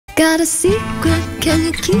Got a secret, can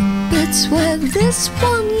you keep it? Swear this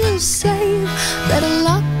one you'll save. Better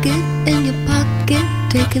lock it in your pocket,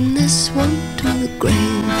 taking this one to the grave.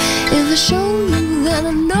 If I show you, then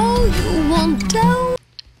I know you won't tell.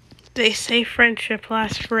 They say friendship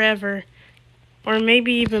lasts forever, or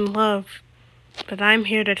maybe even love, but I'm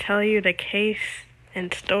here to tell you the case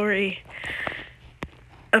and story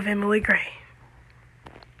of Emily Gray.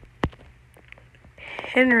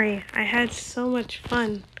 Henry, I had so much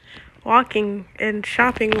fun walking and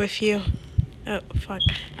shopping with you. Oh, fuck.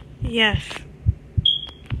 Yes.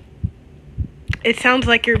 It sounds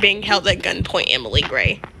like you're being held at gunpoint, Emily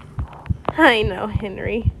Gray. I know,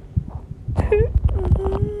 Henry.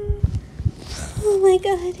 Oh my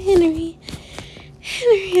god, Henry.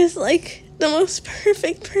 Henry is like the most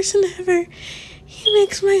perfect person ever. He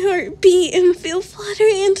makes my heart beat and feel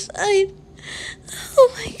fluttery inside.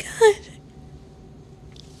 Oh my god.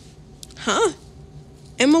 Huh?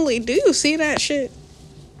 Emily, do you see that shit?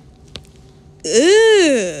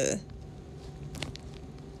 Ugh.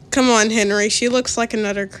 Come on, Henry. She looks like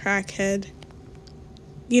another crackhead.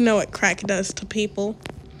 You know what crack does to people.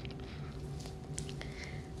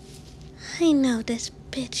 I know this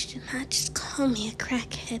bitch did not just call me a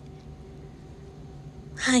crackhead.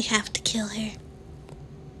 I have to kill her.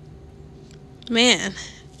 Man.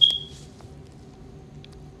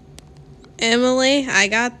 Emily, I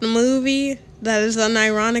got the movie that is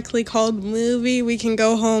unironically called Movie. We can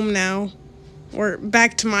go home now. Or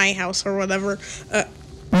back to my house or whatever. Emily?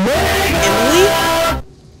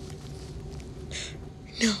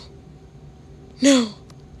 No. No.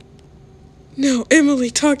 No,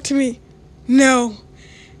 Emily, talk to me. No.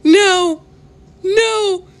 No.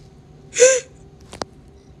 No.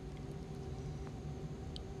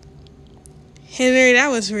 Henry, that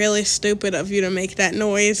was really stupid of you to make that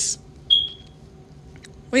noise.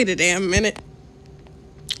 Wait a damn minute.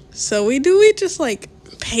 So we just like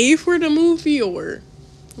pay for the movie or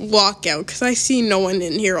walk out? Because I see no one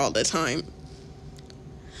in here all the time.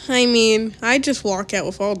 I mean, I just walk out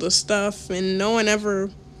with all the stuff and no one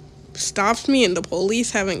ever stops me and the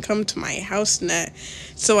police haven't come to my house yet.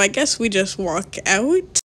 So I guess we just walk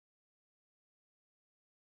out.